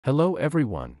Hello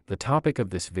everyone, the topic of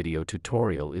this video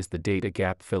tutorial is the data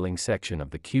gap filling section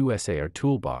of the QSAR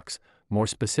Toolbox, more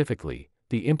specifically,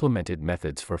 the implemented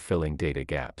methods for filling data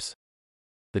gaps.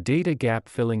 The data gap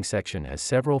filling section has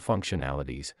several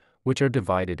functionalities, which are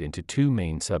divided into two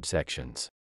main subsections.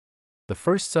 The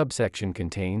first subsection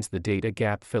contains the data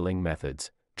gap filling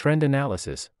methods, trend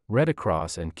analysis, read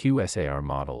across and QSAR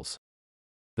models.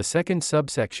 The second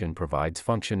subsection provides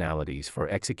functionalities for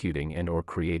executing and/or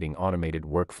creating automated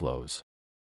workflows.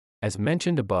 As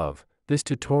mentioned above, this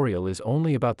tutorial is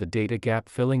only about the data gap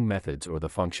filling methods or the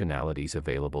functionalities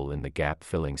available in the gap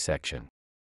filling section.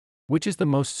 Which is the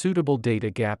most suitable data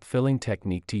gap filling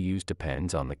technique to use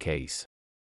depends on the case.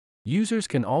 Users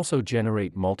can also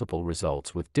generate multiple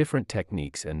results with different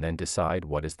techniques and then decide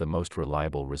what is the most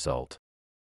reliable result.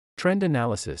 Trend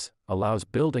analysis allows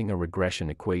building a regression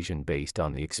equation based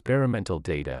on the experimental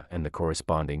data and the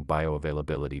corresponding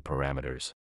bioavailability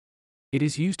parameters. It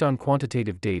is used on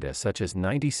quantitative data such as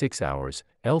 96 hours,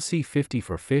 LC50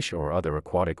 for fish or other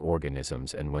aquatic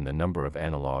organisms, and when the number of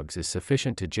analogs is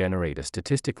sufficient to generate a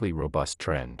statistically robust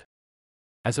trend.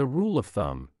 As a rule of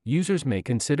thumb, users may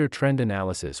consider trend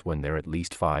analysis when there are at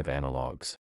least 5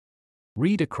 analogs.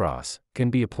 Read across can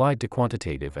be applied to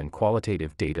quantitative and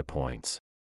qualitative data points.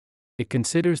 It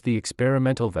considers the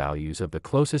experimental values of the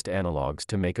closest analogs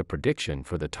to make a prediction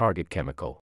for the target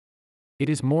chemical. It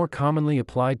is more commonly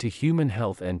applied to human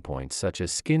health endpoints such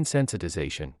as skin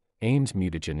sensitization, Ames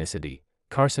mutagenicity,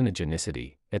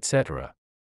 carcinogenicity, etc.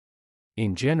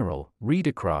 In general, read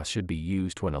across should be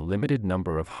used when a limited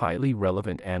number of highly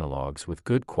relevant analogs with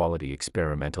good quality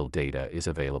experimental data is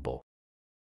available.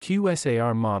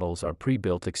 QSAR models are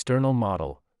pre-built external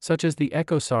model, such as the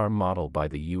QSAR model by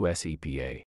the US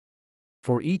EPA.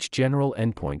 For each general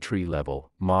endpoint tree level,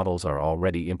 models are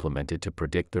already implemented to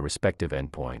predict the respective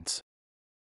endpoints.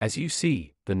 As you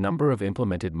see, the number of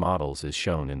implemented models is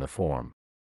shown in the form.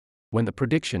 When the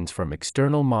predictions from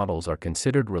external models are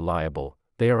considered reliable,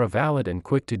 they are valid and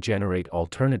quick to generate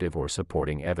alternative or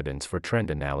supporting evidence for trend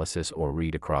analysis or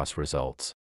read-across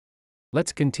results.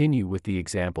 Let's continue with the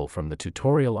example from the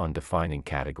tutorial on defining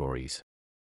categories.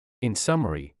 In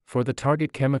summary, for the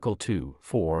target chemical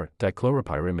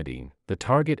 2,4-dichloropyrimidine, the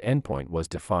target endpoint was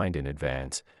defined in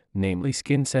advance, namely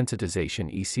skin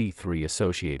sensitization EC3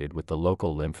 associated with the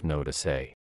local lymph node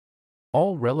assay.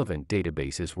 All relevant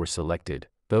databases were selected,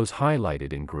 those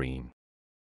highlighted in green.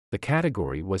 The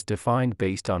category was defined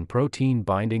based on protein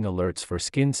binding alerts for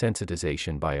skin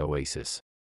sensitization by OASIS.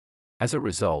 As a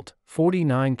result,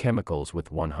 49 chemicals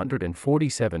with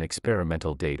 147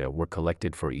 experimental data were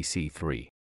collected for EC3.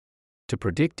 To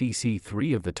predict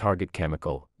EC3 of the target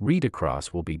chemical, read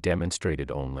across will be demonstrated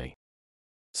only.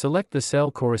 Select the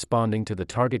cell corresponding to the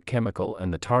target chemical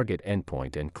and the target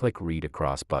endpoint and click Read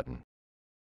Across button.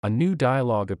 A new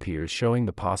dialog appears showing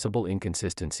the possible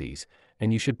inconsistencies,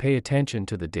 and you should pay attention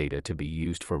to the data to be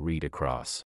used for read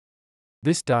across.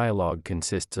 This dialog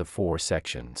consists of 4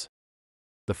 sections.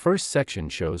 The first section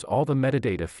shows all the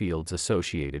metadata fields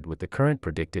associated with the current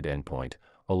predicted endpoint,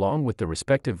 along with the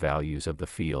respective values of the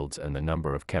fields and the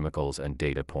number of chemicals and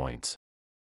data points.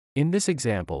 In this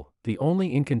example, the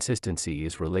only inconsistency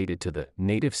is related to the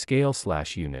native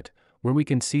scale/unit, where we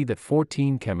can see that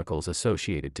 14 chemicals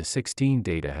associated to 16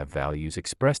 data have values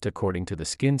expressed according to the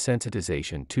skin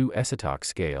sensitization 2 ESITOC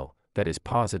scale, that is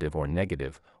positive or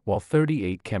negative, while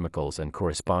 38 chemicals and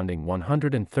corresponding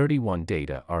 131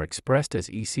 data are expressed as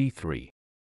EC3.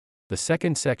 The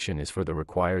second section is for the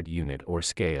required unit or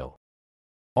scale.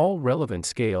 All relevant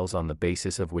scales on the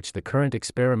basis of which the current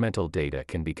experimental data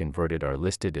can be converted are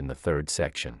listed in the third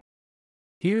section.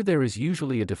 Here there is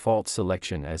usually a default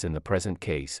selection, as in the present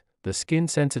case, the skin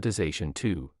sensitization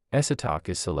 2 ESITOC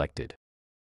is selected.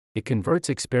 It converts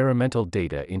experimental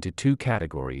data into 2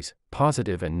 categories,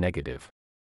 positive and negative.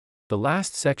 The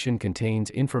last section contains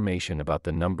information about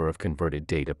the number of converted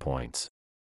data points.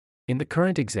 In the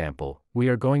current example, we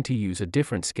are going to use a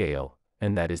different scale,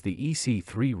 and that is the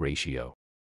EC3 ratio.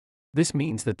 This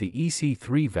means that the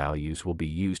EC3 values will be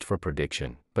used for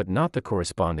prediction, but not the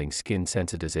corresponding skin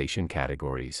sensitization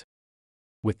categories.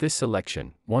 With this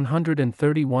selection,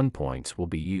 131 points will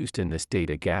be used in this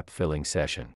data gap filling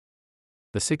session.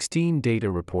 The 16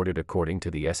 data reported according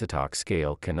to the ESITOC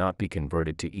scale cannot be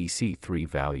converted to EC3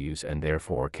 values and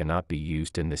therefore cannot be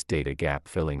used in this data gap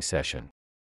filling session.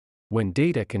 When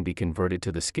data can be converted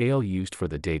to the scale used for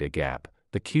the data gap,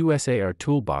 the QSAR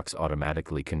Toolbox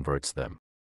automatically converts them.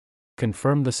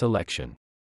 Confirm the selection.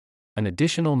 An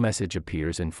additional message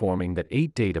appears informing that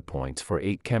 8 data points for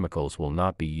 8 chemicals will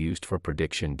not be used for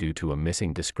prediction due to a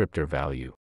missing descriptor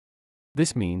value.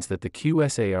 This means that the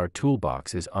QSAR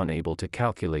Toolbox is unable to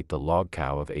calculate the log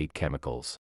cow of 8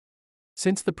 chemicals.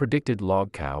 Since the predicted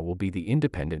log cow will be the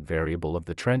independent variable of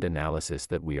the trend analysis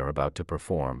that we are about to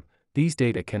perform, these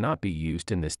data cannot be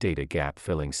used in this data gap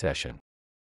filling session.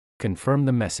 Confirm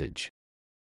the message.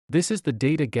 This is the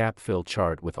data gap fill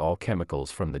chart with all chemicals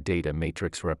from the data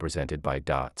matrix represented by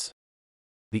dots.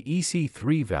 The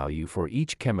EC3 value for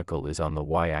each chemical is on the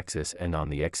y-axis, and on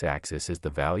the x-axis is the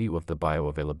value of the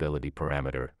bioavailability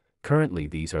parameter. Currently,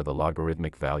 these are the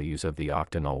logarithmic values of the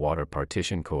octanol water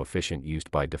partition coefficient used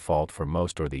by default for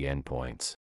most or the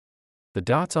endpoints. The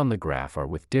dots on the graph are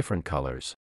with different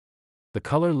colors. The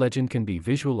color legend can be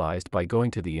visualized by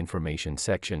going to the information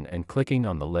section and clicking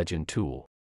on the legend tool.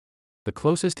 The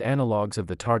closest analogs of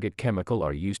the target chemical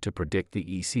are used to predict the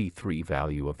EC3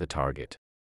 value of the target.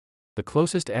 The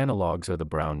closest analogs are the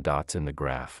brown dots in the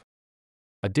graph.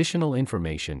 Additional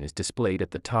information is displayed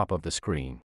at the top of the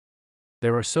screen.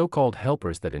 There are so-called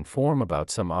helpers that inform about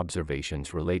some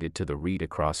observations related to the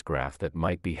read-across graph that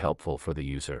might be helpful for the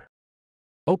user.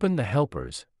 Open the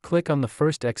helpers, click on the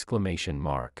first exclamation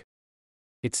mark.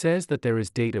 It says that there is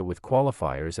data with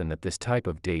qualifiers and that this type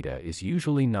of data is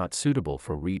usually not suitable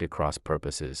for read-across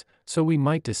purposes, so we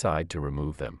might decide to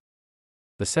remove them.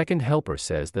 The second helper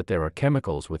says that there are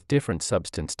chemicals with different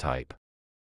substance type.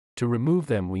 To remove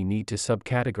them, we need to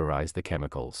subcategorize the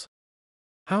chemicals.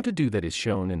 How to do that is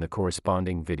shown in the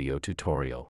corresponding video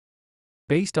tutorial.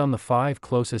 Based on the 5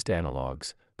 closest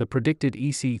analogs, the predicted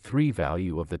EC3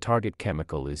 value of the target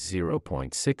chemical is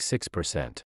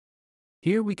 0.66%.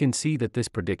 Here we can see that this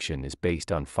prediction is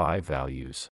based on 5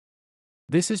 values.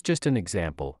 This is just an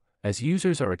example, as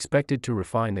users are expected to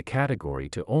refine the category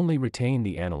to only retain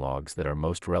the analogs that are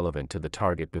most relevant to the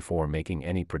target before making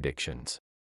any predictions.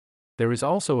 There is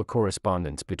also a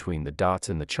correspondence between the dots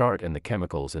in the chart and the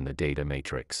chemicals in the data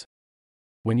matrix.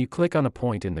 When you click on a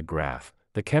point in the graph,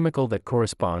 the chemical that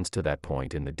corresponds to that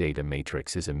point in the data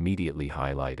matrix is immediately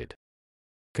highlighted.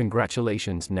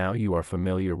 Congratulations, now you are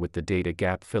familiar with the data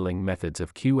gap filling methods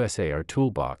of QSAR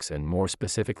Toolbox and more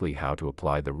specifically how to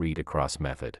apply the read-across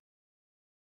method.